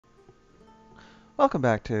Welcome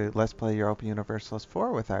back to Let's Play Europa Universalis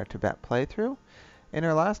 4 with our Tibet playthrough. In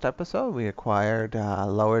our last episode, we acquired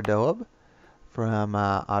Lower Doab from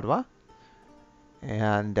Adwa,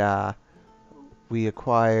 and we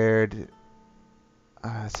acquired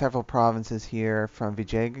several provinces here from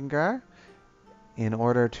Vijayanagara in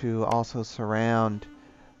order to also surround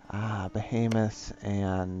Behemoth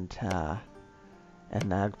and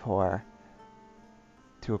Nagpur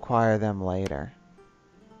to acquire them later.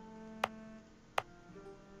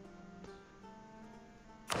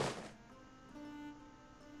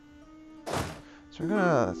 So we're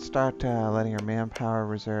going to start letting our manpower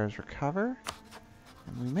reserves recover.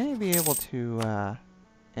 And we may be able to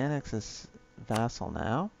annex this vassal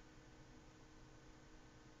now.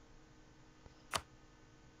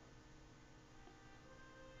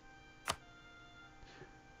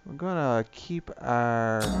 We're going to keep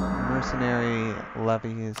our mercenary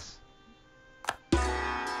levies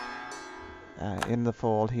in the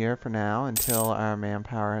fold here for now until our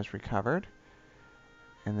manpower has recovered.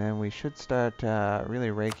 And then we should start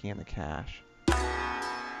really raking in the cash.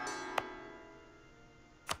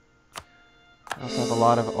 We also have a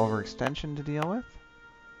lot of overextension to deal with.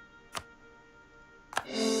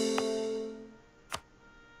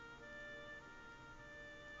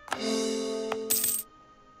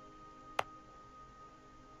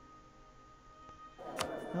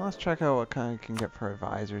 Now let's check out what kind we can get for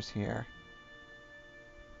advisors here.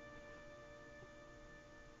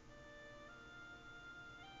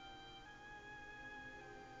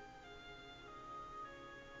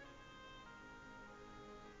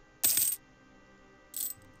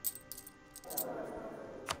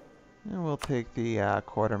 And we'll take the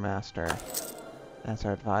quartermaster as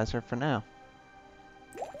our advisor for now.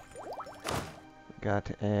 We've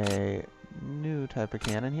got a new type of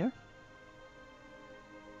cannon here.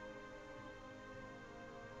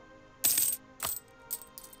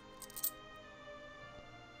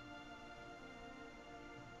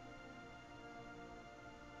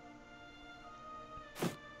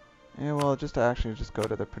 And we'll just actually go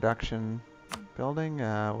to the production building.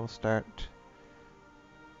 We'll start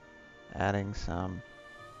adding some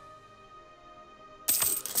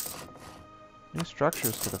new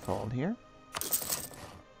structures to the fold here.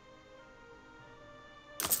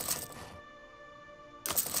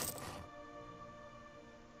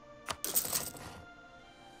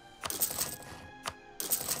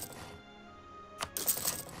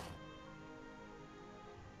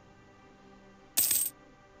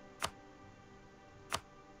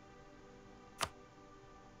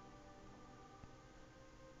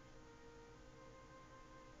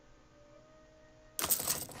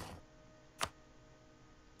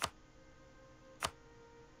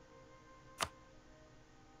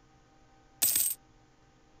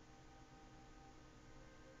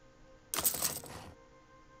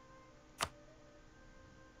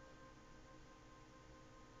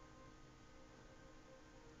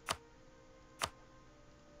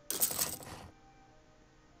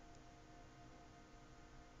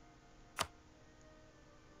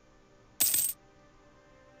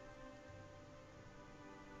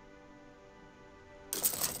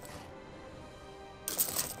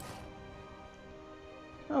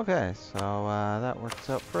 Okay, so that works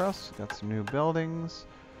out for us. Got some new buildings.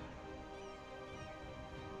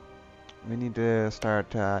 We need to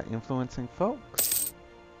start influencing folks.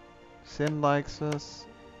 Sind likes us.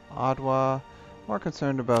 Adwa, more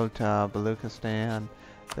concerned about Baluchistan.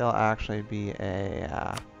 They'll actually be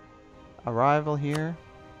a rival here.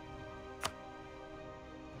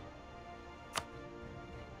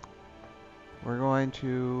 We're going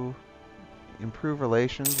to improve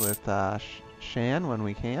relations with Shan when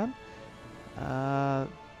we can.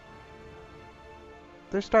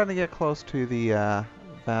 They're starting to get close to the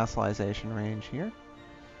vassalization range here,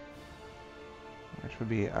 which would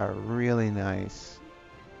be a really nice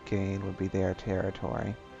gain, would be their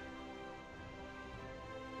territory.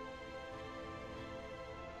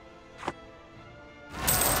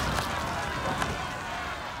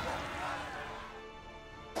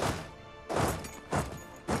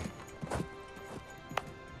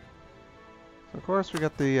 Of course, we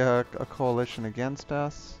got the a coalition against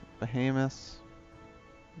us. Behemoth,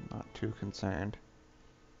 not too concerned.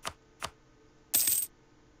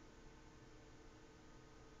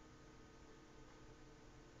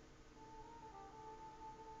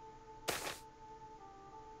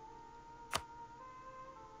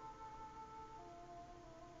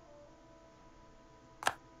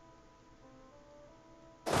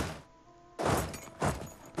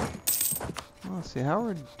 Let's see how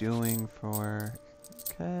we're doing for.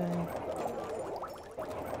 Okay.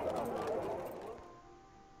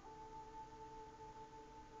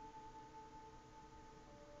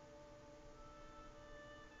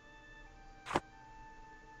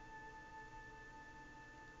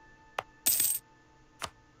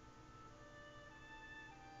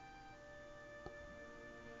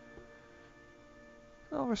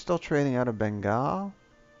 Well, we're still trading out of Bengal,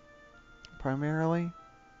 primarily.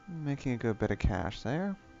 Making a good bit of cash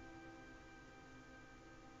there.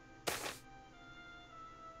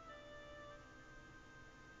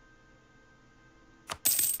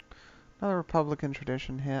 Another Republican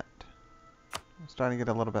tradition hit. Starting to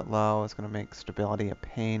get a little bit low. It's going to make stability a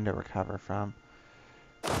pain to recover from.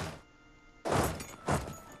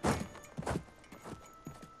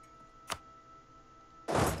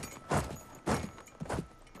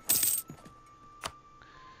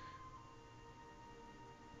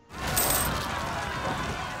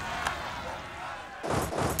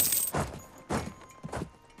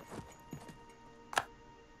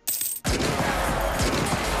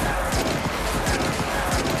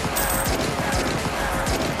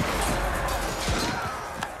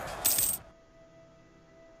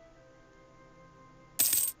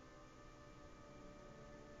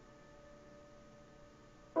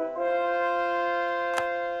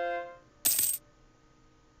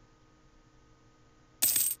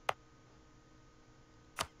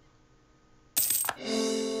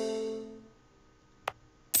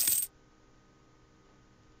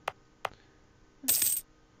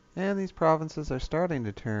 And these provinces are starting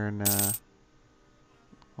to turn a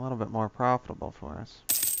little bit more profitable for us.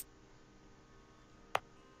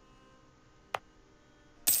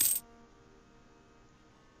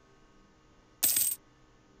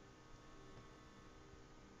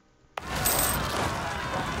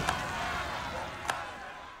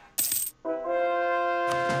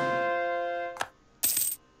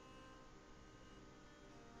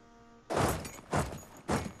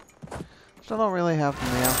 Still don't really have the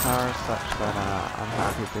manpower such that I'm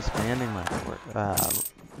happy disbanding my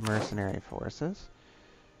mercenary forces.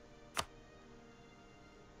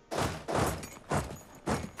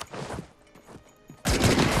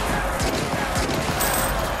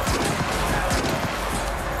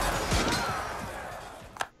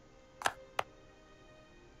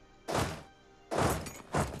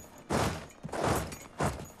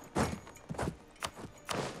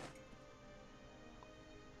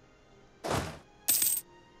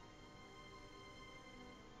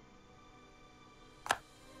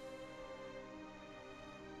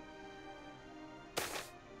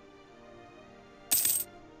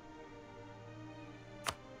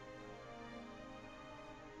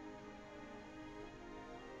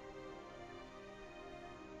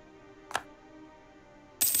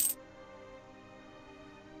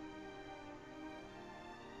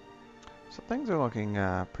 So things are looking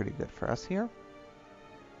pretty good for us here.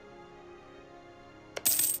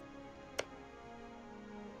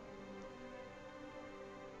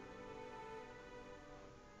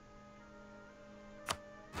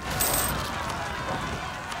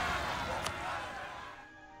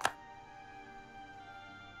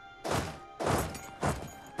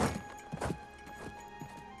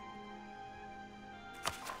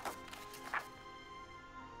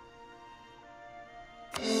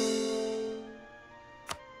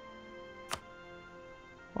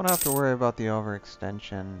 Won't have to worry about the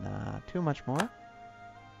overextension too much more.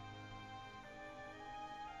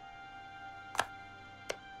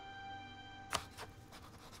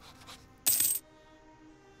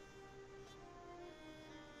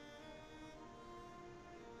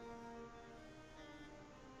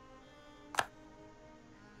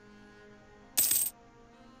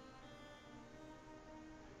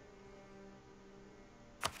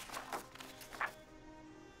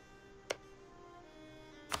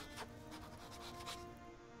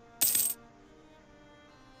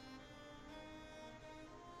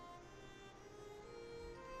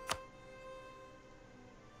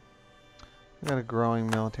 We've got a growing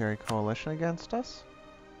military coalition against us.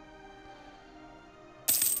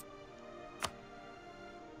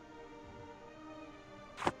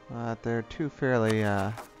 They're two fairly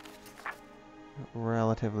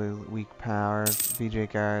relatively weak powers.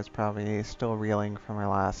 VJGAR is probably still reeling from our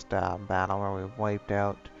last battle where we wiped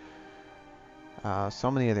out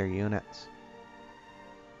so many of their units.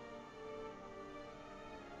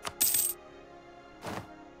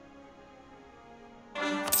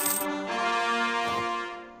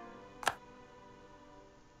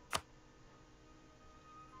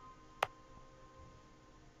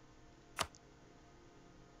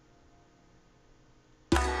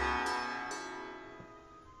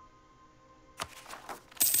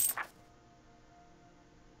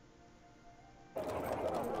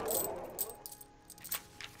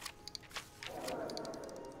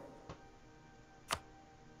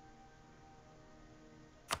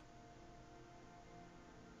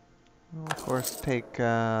 We'll of course take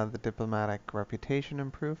the diplomatic reputation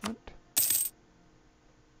improvement.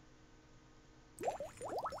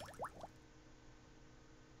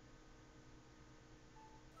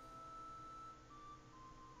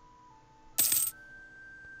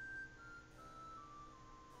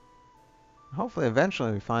 hopefully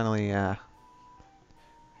eventually we finally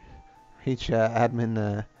reach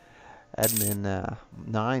admin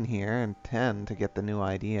 9 here and 10 to get the new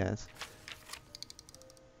ideas.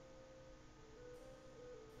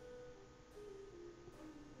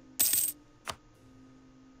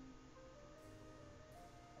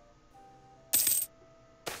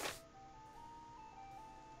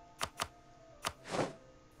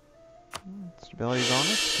 Stability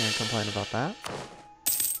bonus, can't complain about that.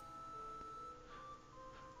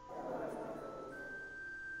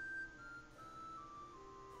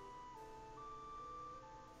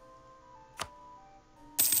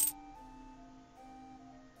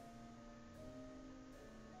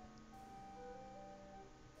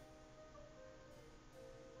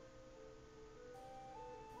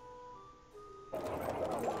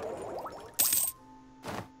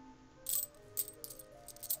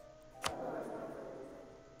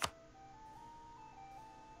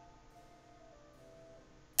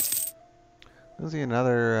 Losing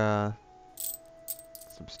another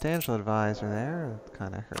substantial advisor there, it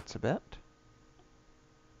kind of hurts a bit.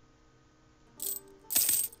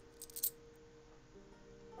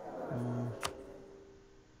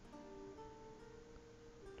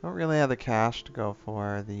 Don't really have the cash to go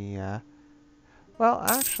for the, well,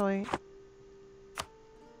 actually,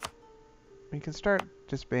 we can start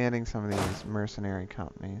disbanding some of these mercenary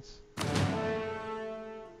companies.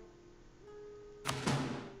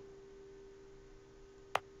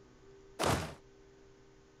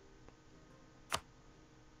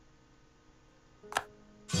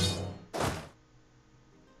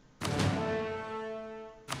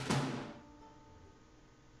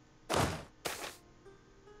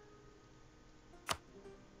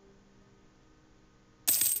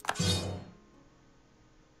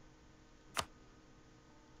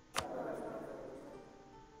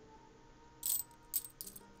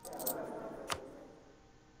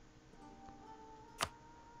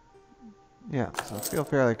 Yeah, so I feel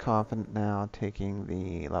fairly confident now taking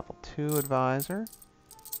the level 2 advisor.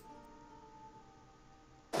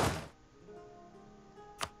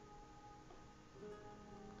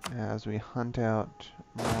 As we hunt out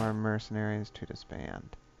more mercenaries to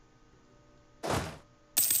disband.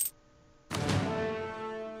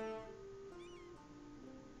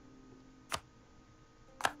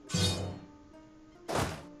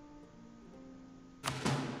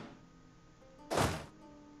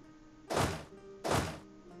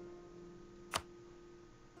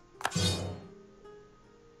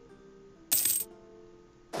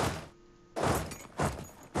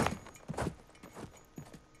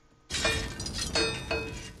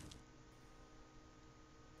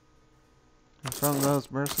 From those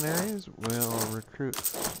mercenaries, we'll recruit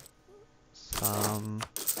some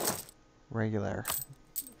regular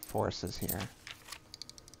forces here.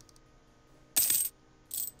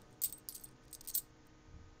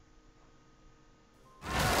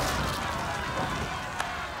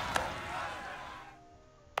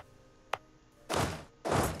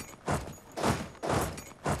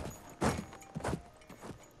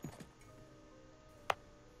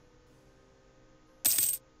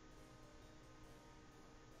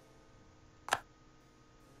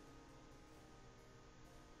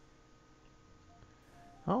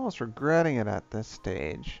 Almost regretting it at this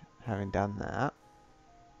stage, having done that.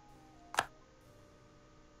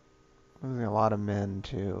 Losing a lot of men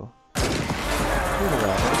to the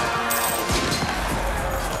rebels.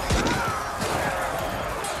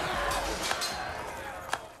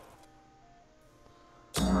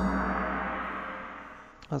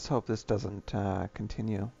 Let's hope this doesn't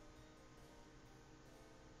continue.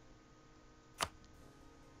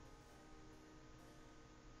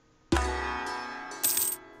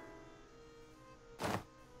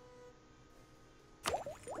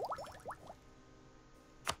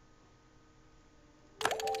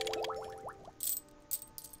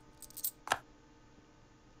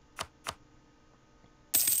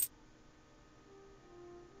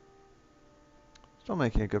 Still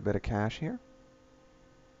making a good bit of cash here.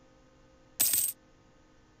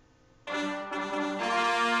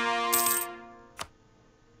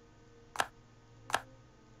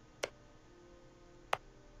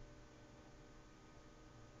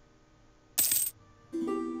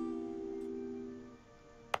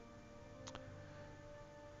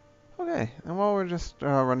 Okay, and while we're just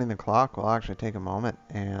running the clock, we'll actually take a moment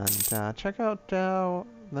and check out the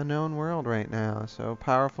known world right now. So,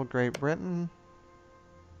 powerful Great Britain.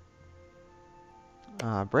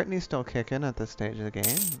 Brittany's still kicking at this stage of the game,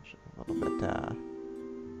 which is a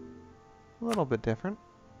little bit different.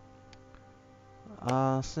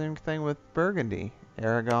 Same thing with Burgundy.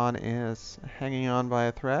 Aragon is hanging on by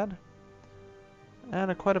a thread.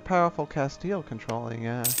 And quite a powerful Castile controlling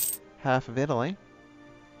half of Italy.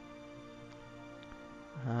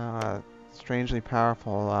 Strangely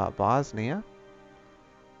powerful Bosnia.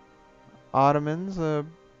 Ottomans,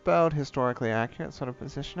 about historically accurate sort of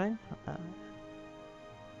positioning.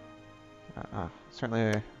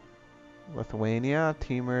 Certainly Lithuania,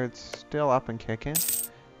 Timur's still up and kicking.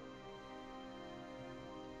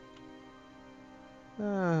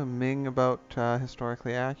 Ming about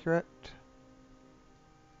historically accurate.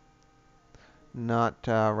 Not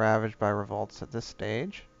ravaged by revolts at this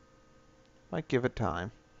stage. Might give it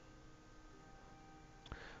time.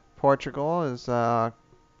 Portugal is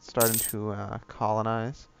starting to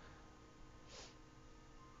colonize.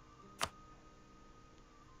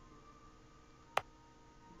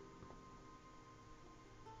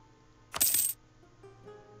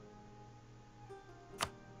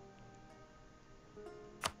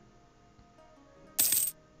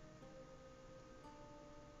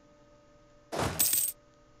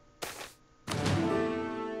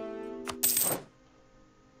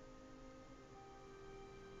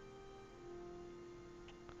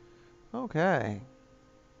 Okay.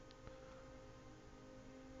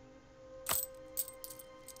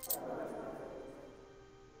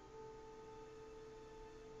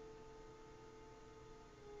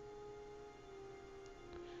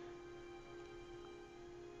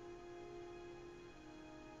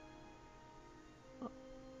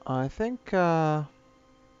 I think go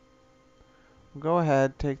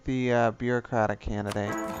ahead, take the bureaucratic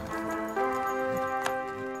candidate.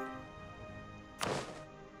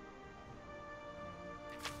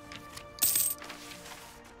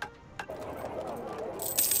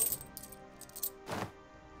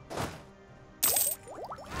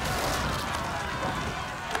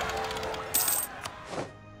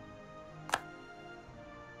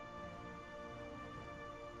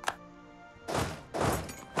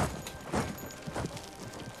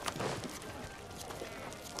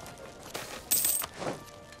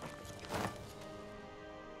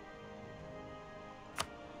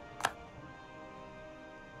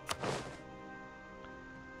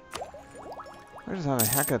 We're just having a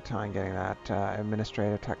heck of a time getting that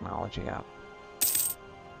administrative technology up.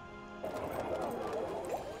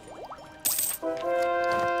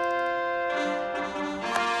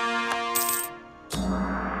 So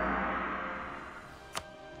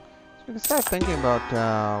we can start thinking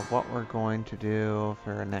about what we're going to do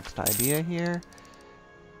for our next idea here.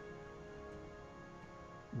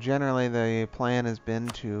 Generally, the plan has been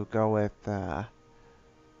to go with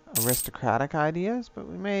aristocratic ideas, but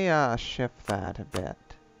we may shift that a bit.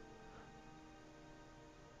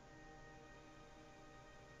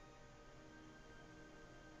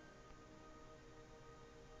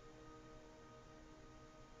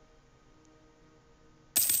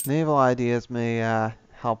 Naval ideas may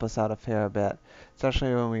help us out a fair bit,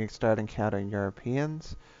 especially when we start encountering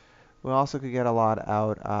Europeans. We also could get a lot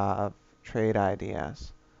out of trade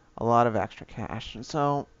ideas, a lot of extra cash. And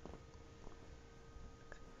so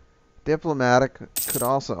diplomatic could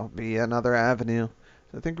also be another avenue.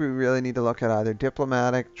 So I think we really need to look at either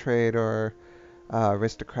diplomatic, trade, or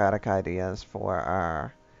aristocratic ideas for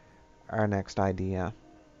our next idea.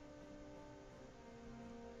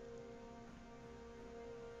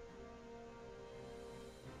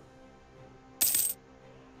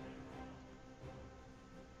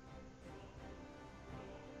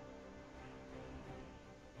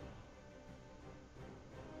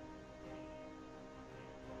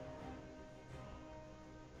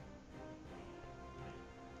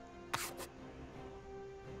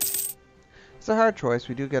 It's a hard choice.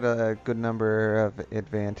 We do get a good number of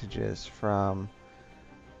advantages from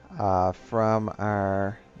our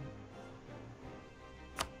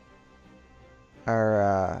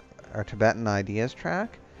Tibetan ideas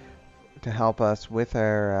track to help us with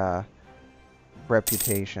our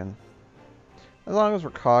reputation, as long as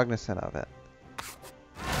we're cognizant of it.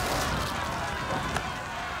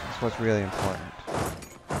 That's what's really important.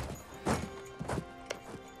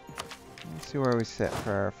 Let's see where we sit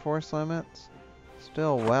for our force limits.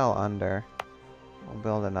 Still well under. We'll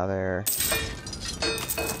build another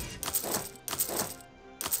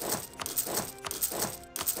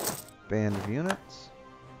band of units.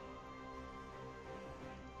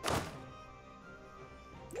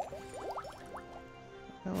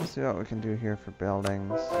 And we'll see what we can do here for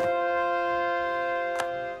buildings.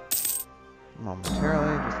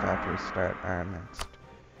 Momentarily, just after we start our next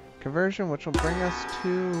conversion, which will bring us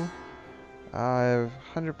to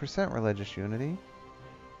 100% religious unity.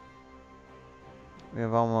 We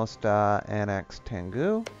have almost annexed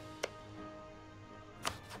Tengu.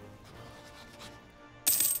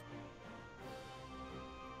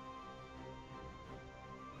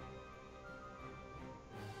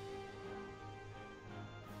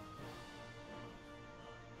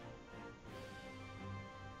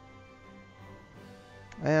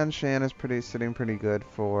 And Shan is sitting pretty good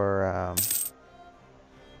for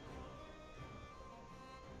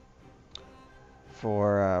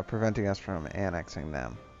preventing us from annexing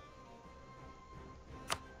them.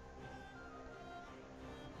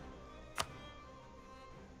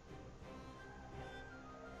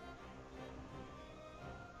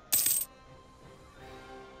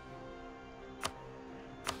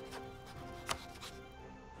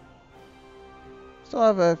 Still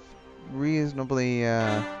have a reasonably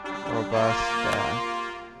robust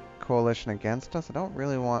coalition against us. I don't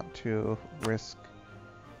really want to risk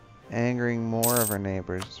angering more of our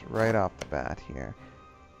neighbors right off the bat here.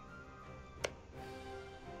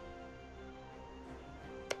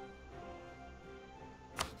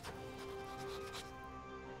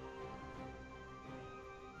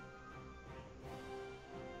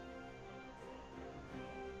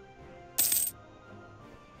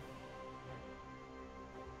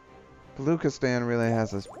 Baluchistan really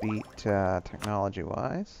has us beat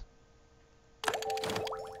technology-wise. A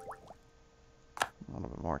little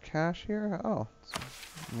bit more cash here. Oh,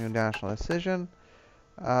 new national decision.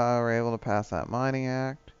 We're able to pass that mining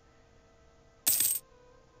act.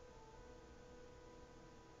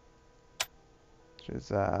 Which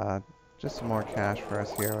is just some more cash for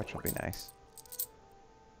us here, which will be nice.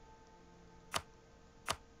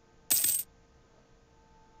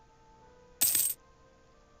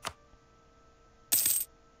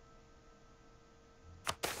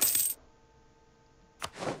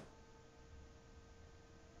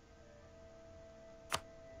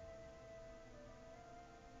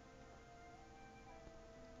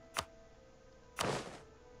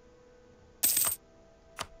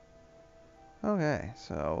 Okay,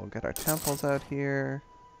 so we'll get our temples out here.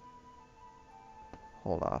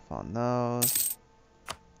 Hold off on those.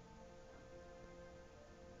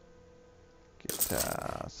 Get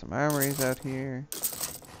some armories out here.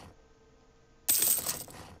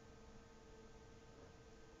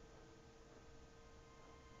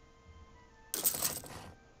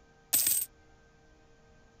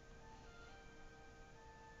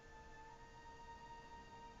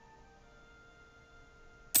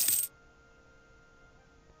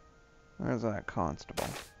 Where's that constable?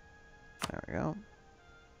 There we go.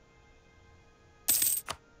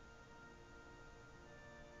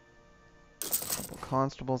 Couple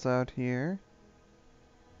constables out here.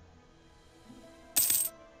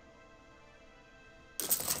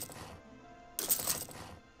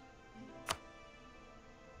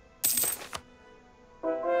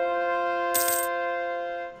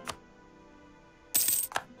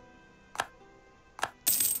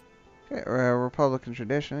 Okay, Republican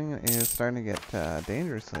tradition is starting to get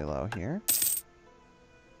dangerously low here.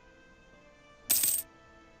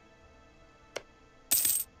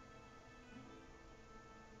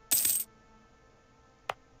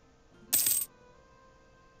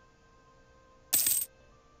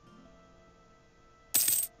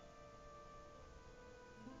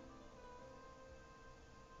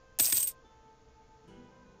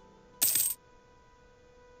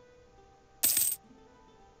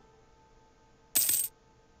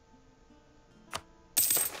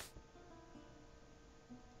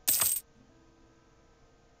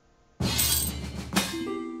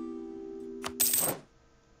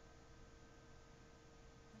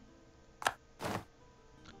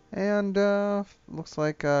 And looks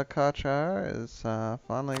like Kachar is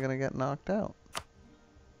finally going to get knocked out.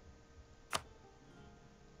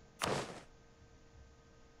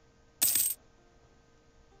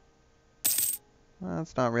 Well,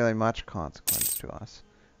 that's not really much consequence to us.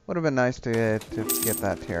 Would have been nice to get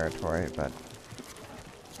that territory, but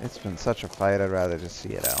it's been such a fight, I'd rather just see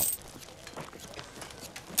it out.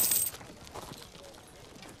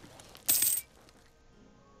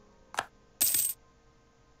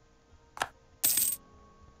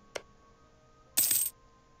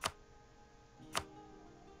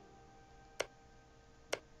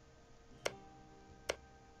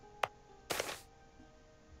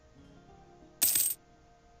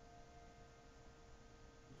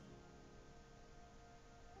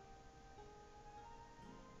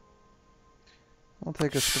 We'll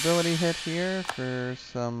take a stability hit here for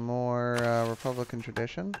some more Republican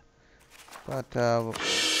tradition, but we'll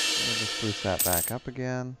just boost that back up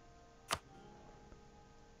again.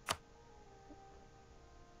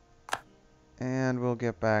 And we'll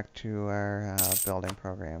get back to our building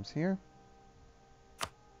programs here.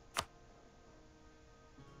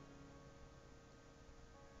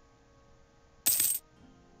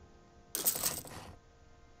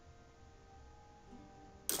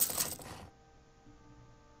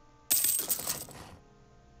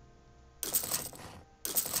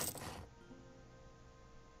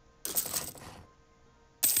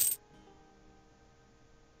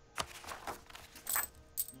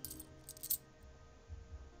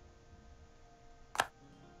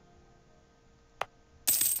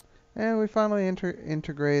 And we finally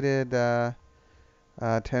integrated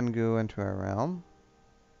Tengu into our realm.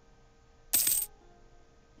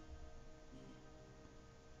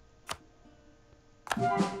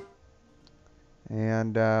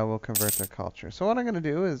 And we'll convert their culture. So what I'm going to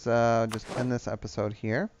do is just end this episode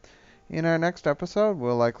here. In our next episode,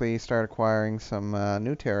 we'll likely start acquiring some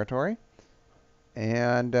new territory.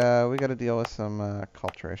 And we got to deal with some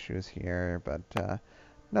culture issues here, but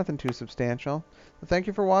nothing too substantial. So thank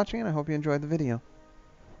you for watching, and I hope you enjoyed the video.